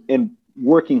 and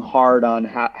working hard on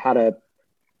how to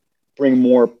bring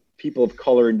more people of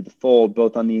color into the fold,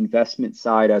 both on the investment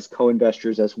side as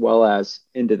co-investors, as well as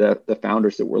into the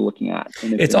founders that we're looking at.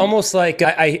 It's almost like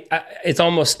it's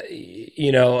almost,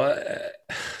 the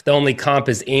only comp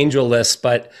is AngelList,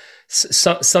 but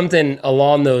something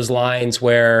along those lines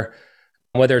where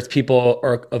whether it's people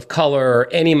of color or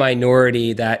any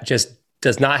minority that just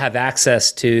does not have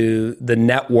access to the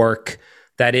network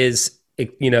that is,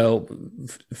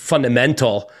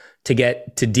 fundamental to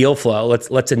get to deal flow.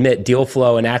 Let's admit deal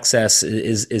flow and access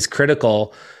is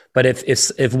critical, But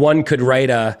if one could write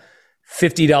a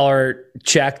 $50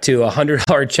 check to a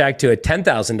 $100 check to a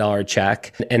 $10,000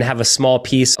 check and have a small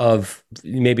piece of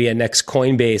maybe a next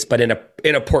Coinbase, but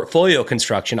in a portfolio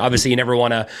construction, obviously you never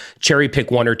want to cherry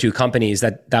pick one or two companies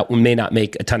that may not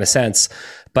make a ton of sense.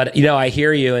 But, I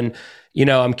hear you. And,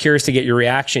 I'm curious to get your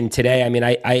reaction today. I mean,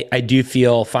 I do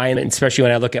feel fine, especially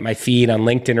when I look at my feed on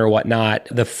LinkedIn or whatnot,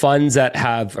 the funds that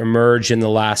have emerged in the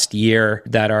last year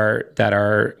that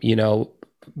are,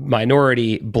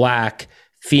 minority, Black,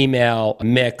 female,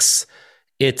 mix,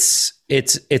 it's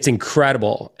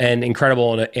incredible and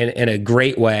incredible in a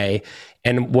great way.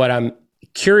 And what I'm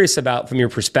curious about from your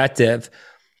perspective,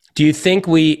 do you think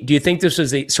this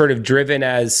was sort of driven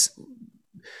as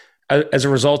a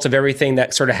result of everything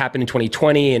that sort of happened in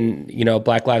 2020 and,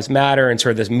 Black Lives Matter and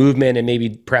sort of this movement and maybe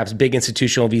perhaps big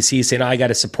institutional VCs saying, I got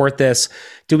to support this.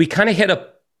 Do we kind of hit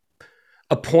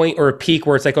a point or a peak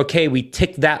where it's like, okay, we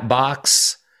tick that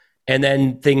box and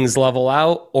then things level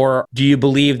out? Or do you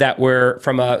believe that we're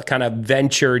from a kind of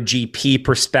venture GP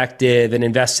perspective and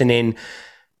investing in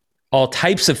all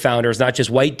types of founders, not just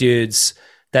white dudes,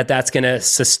 that's going to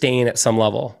sustain at some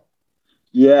level?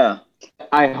 Yeah.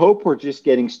 I hope we're just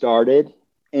getting started.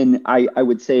 And I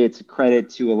would say it's a credit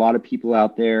to a lot of people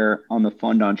out there on the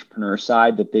fund entrepreneur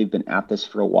side that they've been at this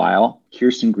for a while.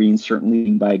 Kirsten Green certainly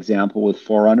leading by example with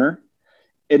Forerunner.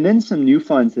 And then some new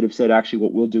funds that have said, actually,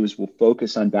 what we'll do is we'll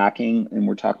focus on backing, and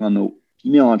we're talking on the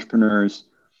female entrepreneurs,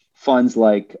 funds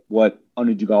like what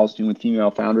Anu Dugal is doing with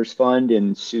Female Founders Fund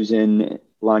and Susan,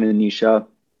 Lana and Nisha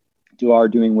are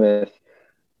doing with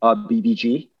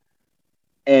BBG.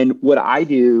 And what I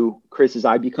do, Chris, is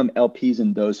I become LPs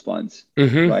in those funds,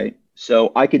 right?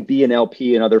 So I could be an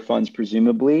LP in other funds,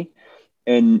 presumably,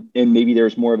 and maybe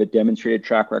there's more of a demonstrated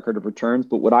track record of returns.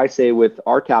 But what I say with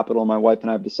our capital, my wife and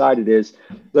I have decided is,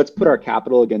 let's put our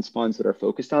capital against funds that are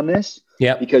focused on this,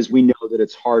 because we know that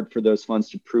it's hard for those funds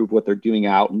to prove what they're doing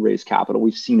out and raise capital.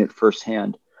 We've seen it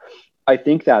firsthand. I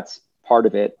think that's part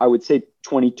of it. I would say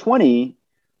 2020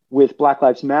 with Black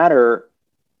Lives Matter,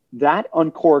 that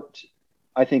uncorked,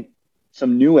 I think,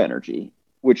 some new energy,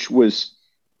 which was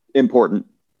important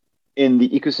in the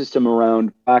ecosystem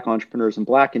around Black entrepreneurs and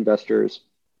Black investors.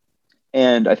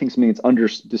 And I think something that's under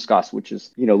discussed, which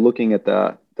is, looking at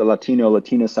the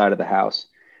Latina side of the house.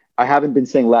 I haven't been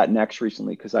saying Latinx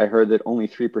recently because I heard that only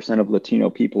 3% of Latino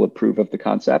people approve of the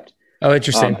concept. Oh,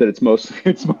 interesting. That it's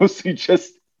mostly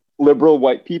just liberal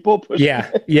white people. Yeah.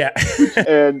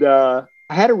 And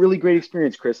I had a really great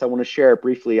experience, Chris. I want to share it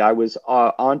briefly. I was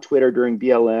on Twitter during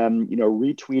BLM,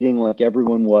 retweeting like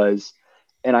everyone was.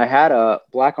 And I had a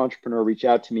Black entrepreneur reach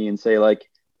out to me and say, like,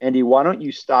 Andy, why don't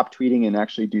you stop tweeting and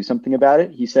actually do something about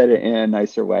it? He said it in a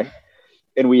nicer way.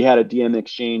 And we had a DM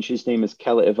exchange. His name is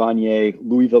Kela Ivanye,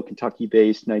 Louisville, Kentucky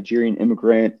based Nigerian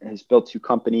immigrant, has built 2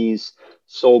 companies,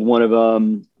 sold one of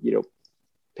them,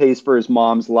 pays for his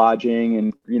mom's lodging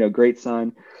and, great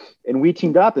son. And we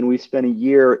teamed up and we spent a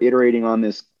year iterating on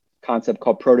this concept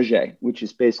called Protege, which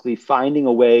is basically finding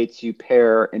a way to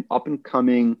pair an up and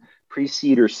coming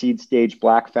pre-seed or seed stage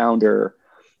Black founder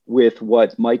with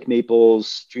what Mike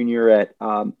Maples Jr. at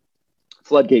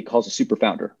Floodgate calls a super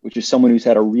founder, which is someone who's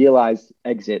had a realized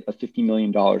exit of $50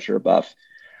 million or above.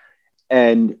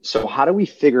 And so how do we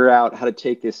figure out how to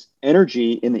take this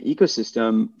energy in the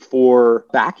ecosystem for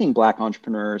backing Black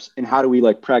entrepreneurs, and how do we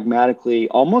pragmatically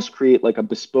almost create a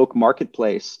bespoke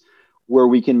marketplace where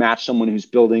we can match someone who's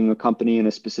building a company in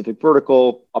a specific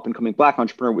vertical, up and coming Black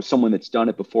entrepreneur, with someone that's done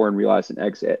it before and realized an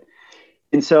exit.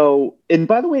 And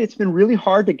by the way, it's been really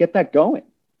hard to get that going.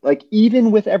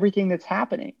 Even with everything that's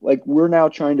happening, we're now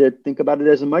trying to think about it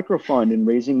as a micro fund and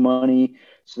raising money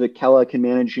so that Kela can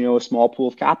manage, a small pool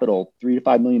of capital, $3 to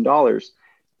 $5 million.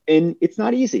 And it's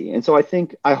not easy. And so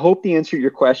I hope the answer to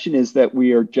your question is that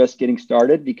we are just getting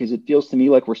started, because it feels to me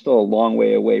like we're still a long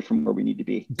way away from where we need to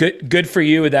be. Good for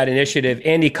you with that initiative.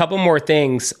 Andy, a couple more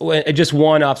things. Just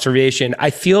one observation. I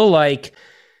feel like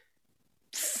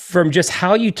from just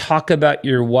how you talk about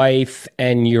your wife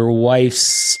and your wife's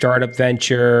startup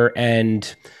venture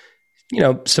and,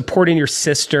 supporting your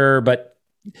sister, but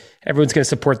everyone's going to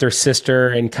support their sister,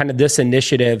 and kind of this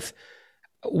initiative,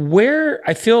 where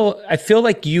I feel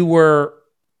like you were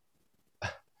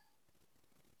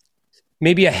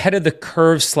maybe ahead of the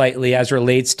curve slightly as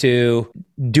relates to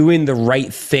doing the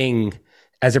right thing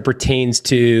as it pertains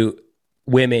to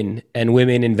women and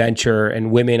women in venture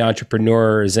and women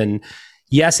entrepreneurs. And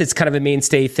yes, it's kind of a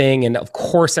mainstay thing, and of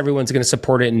course everyone's going to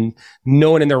support it, and no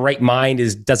one in their right mind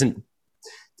is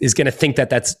going to think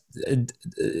that that's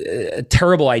a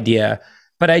terrible idea.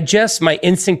 But my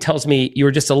instinct tells me you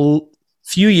were just a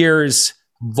few years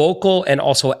vocal and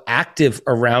also active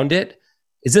around it,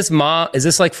 Is this mom? Is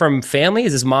this like from family?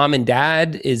 Is this mom and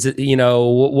dad? Is it,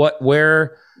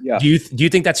 where Yeah. do you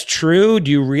think that's true?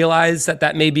 Do you realize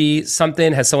that may be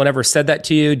something? Has someone ever said that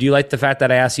to you? Do you like the fact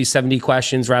that I asked you 70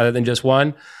 questions rather than just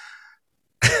one?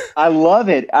 I love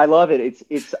it. I love it.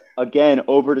 It's again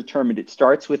overdetermined. It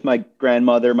starts with my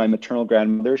grandmother, my maternal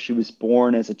grandmother. She was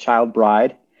born as a child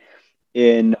bride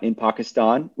in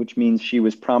Pakistan, which means she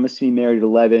was promised to be married at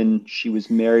 11. She was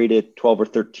married at 12 or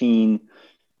 13.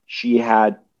 She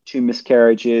had two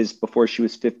miscarriages before she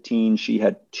was 15. She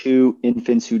had two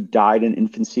infants who died in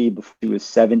infancy before she was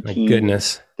My 17.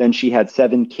 goodness. Then she had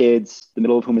seven kids, the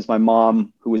middle of whom is my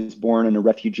mom, who was born in a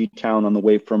refugee town on the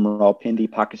way from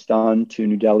Rawalpindi, Pakistan to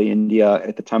New Delhi, India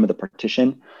at the time of the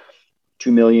partition.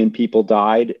 2 million people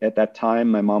died at that time.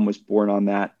 My mom was born on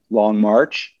that long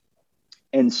march.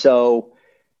 And so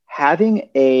having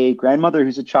a grandmother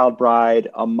who's a child bride,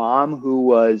 a mom who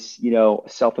was, a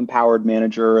self-empowered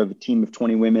manager of a team of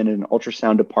 20 women in an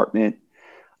ultrasound department,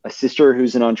 a sister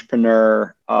who's an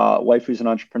entrepreneur, a wife who's an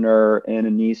entrepreneur, and a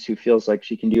niece who feels like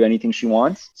she can do anything she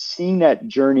wants. Seeing that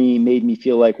journey made me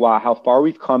feel like, wow, how far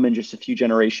we've come in just a few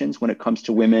generations when it comes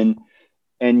to women.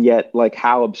 And yet, like,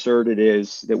 how absurd it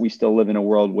is that we still live in a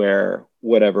world where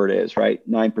whatever it is, right?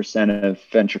 9% of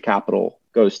venture capital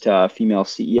goes to female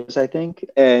CEOs, I think.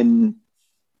 And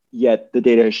yet the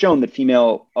data has shown that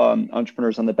female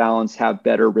entrepreneurs on the balance have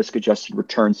better risk-adjusted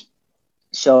returns.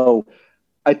 So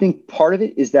I think part of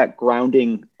it is that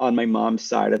grounding on my mom's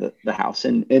side of the house.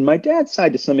 And my dad's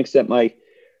side, to some extent, my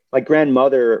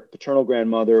grandmother, paternal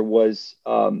grandmother, was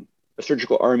a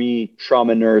surgical army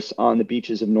trauma nurse on the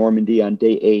beaches of Normandy on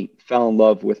day 8, fell in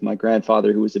love with my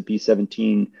grandfather, who was a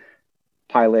B-17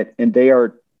 pilot. And they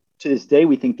are, to this day,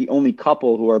 we think the only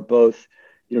couple who are both,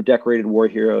 decorated war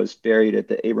heroes buried at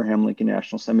the Abraham Lincoln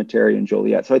National Cemetery in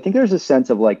Joliet. So I think there's a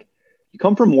sense of like, you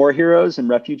come from war heroes and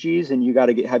refugees, and you got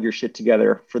to have your shit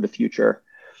together for the future.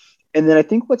 And then I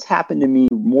think what's happened to me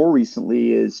more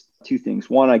recently is two things.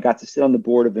 One, I got to sit on the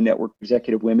board of the Network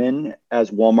Executive Women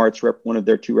as Walmart's one of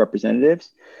their two representatives.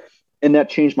 And that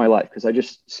changed my life because I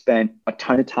just spent a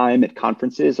ton of time at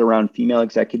conferences around female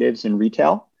executives in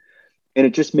retail. And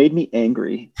it just made me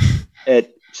angry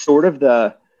at sort of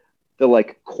the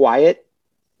like quiet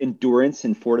endurance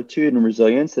and fortitude and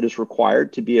resilience that is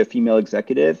required to be a female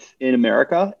executive in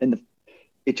America. And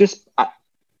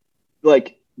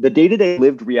like the day-to-day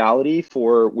lived reality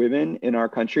for women in our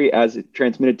country as it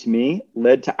transmitted to me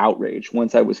led to outrage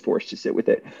once I was forced to sit with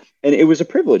it. And it was a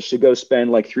privilege to go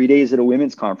spend like 3 days at a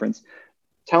women's conference.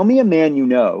 Tell me a man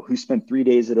who spent 3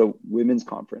 days at a women's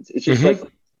conference. It's just like,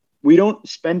 we don't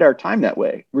spend our time that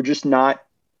way. We're just not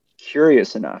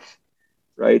curious enough,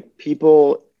 right?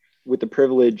 People with the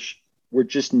privilege, we're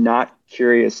just not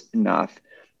curious enough.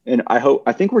 And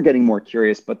I think we're getting more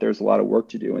curious, but there's a lot of work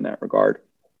to do in that regard.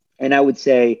 And I would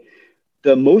say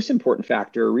the most important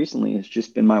factor recently has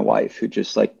just been my wife, who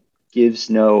just like gives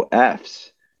no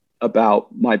F's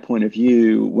about my point of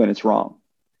view when it's wrong.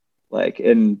 Like,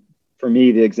 and for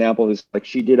me, the example is like,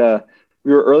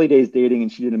 we were early days dating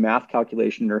and she did a math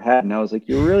calculation in her head. And I was like,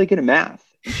 you're really good at math.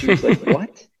 And she was like,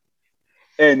 what?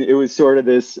 And it was sort of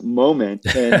this moment.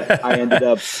 And I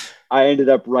ended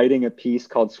up writing a piece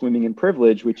called Swimming in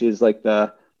Privilege, which is like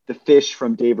the fish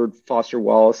from David Foster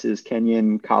Wallace's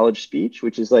Kenyan college speech,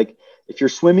 which is like, if you're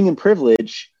swimming in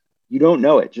privilege, you don't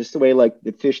know it. Just the way like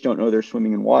the fish don't know they're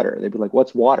swimming in water. They'd be like,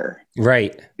 what's water?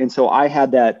 Right. And so I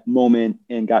had that moment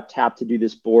and got tapped to do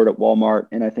this board at Walmart.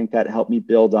 And I think that helped me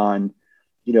build on,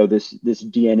 this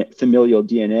DNA, familial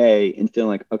DNA, and feeling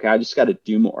like, okay, I just got to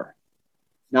do more.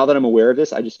 Now that I'm aware of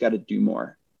this, I just got to do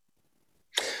more.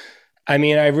 I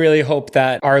mean, I really hope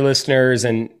that our listeners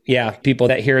and people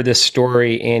that hear this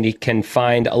story, Andy, can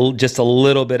find just a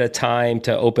little bit of time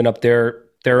to open up their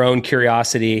own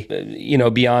curiosity,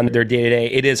 beyond their day-to-day.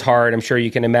 It is hard, I'm sure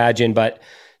you can imagine, but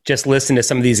just listen to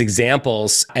some of these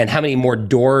examples and how many more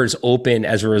doors open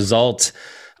as a result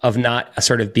of not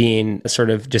sort of being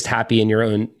just happy in your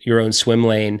own swim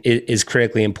lane is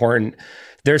critically important.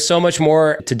 There's so much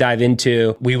more to dive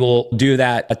into. We will do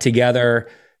that together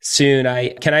soon.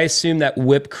 Can I assume that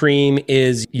whipped cream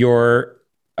is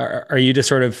are you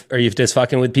just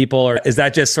fucking with people, or is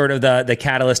that just sort of the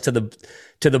catalyst to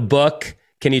the book?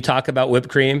 Can you talk about whipped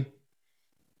cream?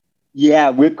 Yeah,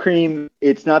 whipped cream.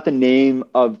 It's not the name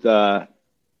of the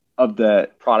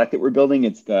product that we're building.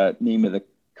 It's the name of the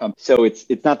company. So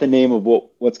it's not the name of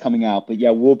what's coming out. But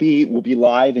yeah, we'll be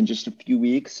live in just a few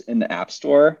weeks in the App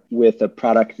Store with a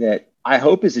product that I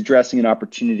hope is addressing an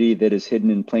opportunity that is hidden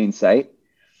in plain sight.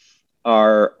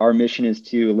 Our mission is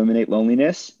to eliminate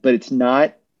loneliness, but it's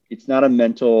not a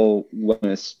mental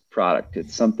wellness product.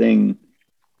 It's something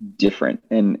different,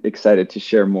 and excited to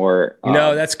share more.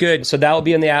 No, that's good. So that will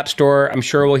be in the App Store. I'm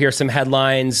sure we'll hear some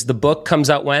headlines. The book comes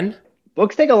out when?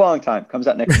 Books take a long time. Comes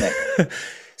out next May.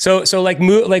 So like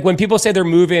when people say they're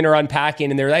moving or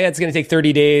unpacking and they're like, it's going to take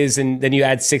 30 days and then you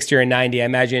add 60 or 90, I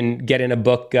imagine getting a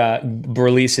book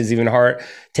release is even hard,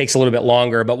 takes a little bit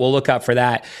longer, but we'll look out for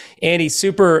that. Andy,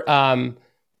 super,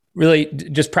 really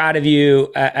just proud of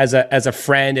you as a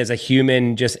friend, as a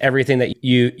human, just everything that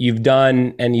you've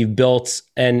done and you've built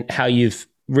and how you've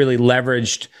really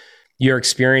leveraged your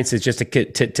experiences just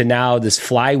to now this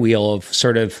flywheel of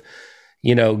sort of,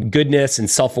 goodness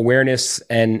and self-awareness.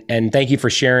 And thank you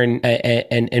for sharing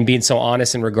and being so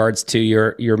honest in regards to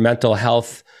your mental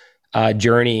health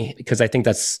journey, because I think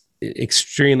that's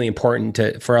extremely important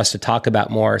for us to talk about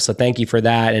more. So thank you for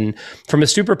that. And from a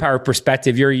superpower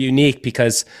perspective, you're unique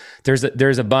because there's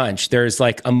a bunch. There's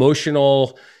like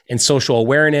emotional and social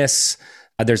awareness.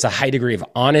 There's a high degree of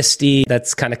honesty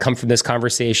that's kind of come from this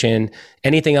conversation.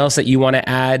 Anything else that you want to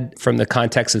add from the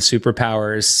context of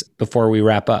superpowers before we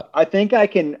wrap up? I think I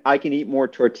can eat more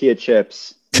tortilla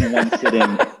chips in one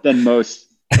sitting than most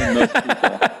people.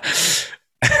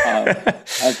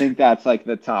 I think that's like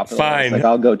the top of the list. Like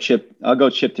I'll go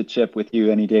chip to chip with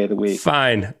you any day of the week.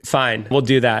 Fine. We'll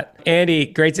do that. Andy,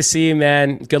 great to see you,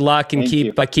 man. Good luck and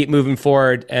keep moving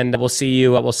forward. And we'll see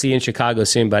you in Chicago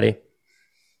soon, buddy.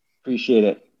 Appreciate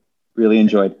it. Really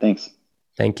enjoyed. Thanks.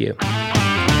 Thank you.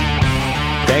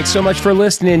 Thanks so much for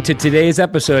listening to today's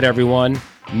episode, everyone.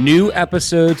 New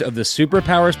episodes of the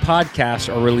Superpowers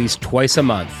podcast are released twice a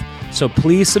month. So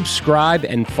please subscribe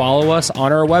and follow us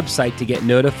on our website to get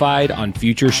notified on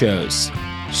future shows.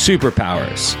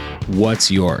 Superpowers,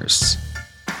 what's yours?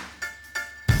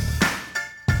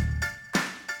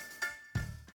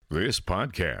 This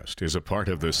podcast is a part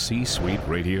of the C-Suite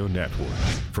Radio Network.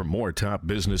 For more top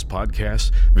business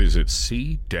podcasts, visit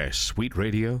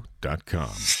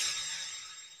c-suiteradio.com.